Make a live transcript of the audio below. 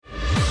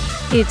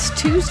It's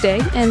Tuesday,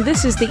 and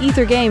this is the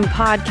Ether Game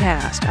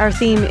podcast. Our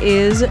theme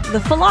is the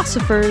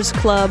Philosopher's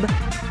Club.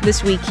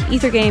 This week,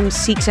 Ether Game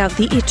seeks out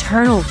the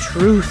eternal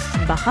truth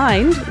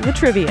behind the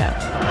trivia.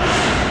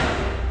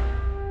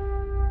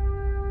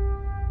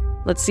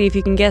 Let's see if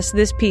you can guess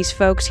this piece,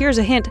 folks. Here's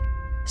a hint.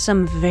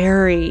 Some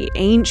very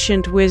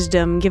ancient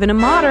wisdom given a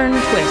modern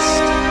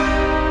twist.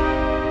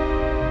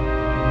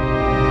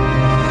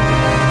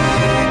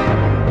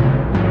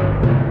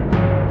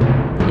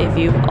 If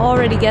you've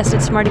already guessed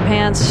it, Smarty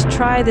Pants,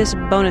 try this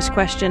bonus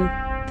question.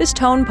 This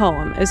tone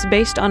poem is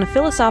based on a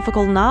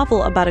philosophical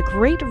novel about a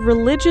great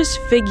religious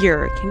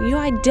figure. Can you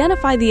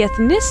identify the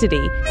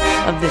ethnicity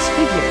of this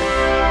figure?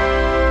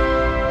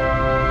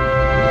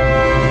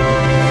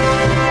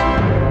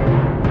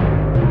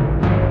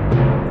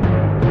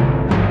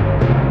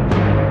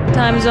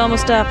 Time's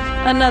almost up.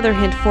 Another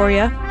hint for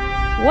you.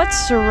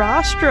 What's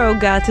Sarastro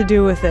got to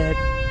do with it?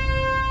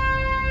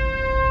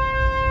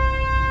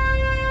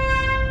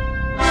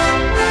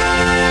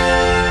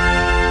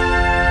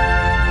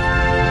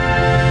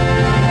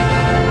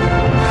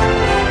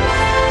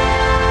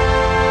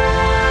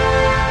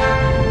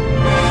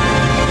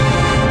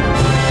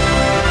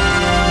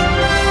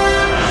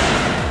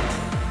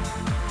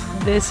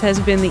 This has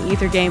been the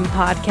Ether Game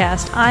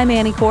podcast. I'm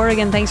Annie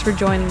Corrigan. Thanks for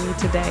joining me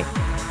today.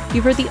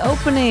 You've heard the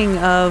opening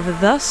of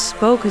Thus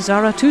Spoke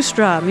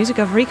Zarathustra, music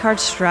of Richard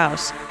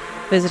Strauss.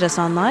 Visit us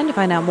online to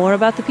find out more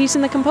about the piece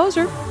and the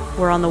composer.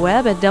 We're on the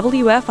web at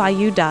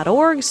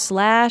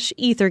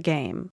wfiu.org/ethergame.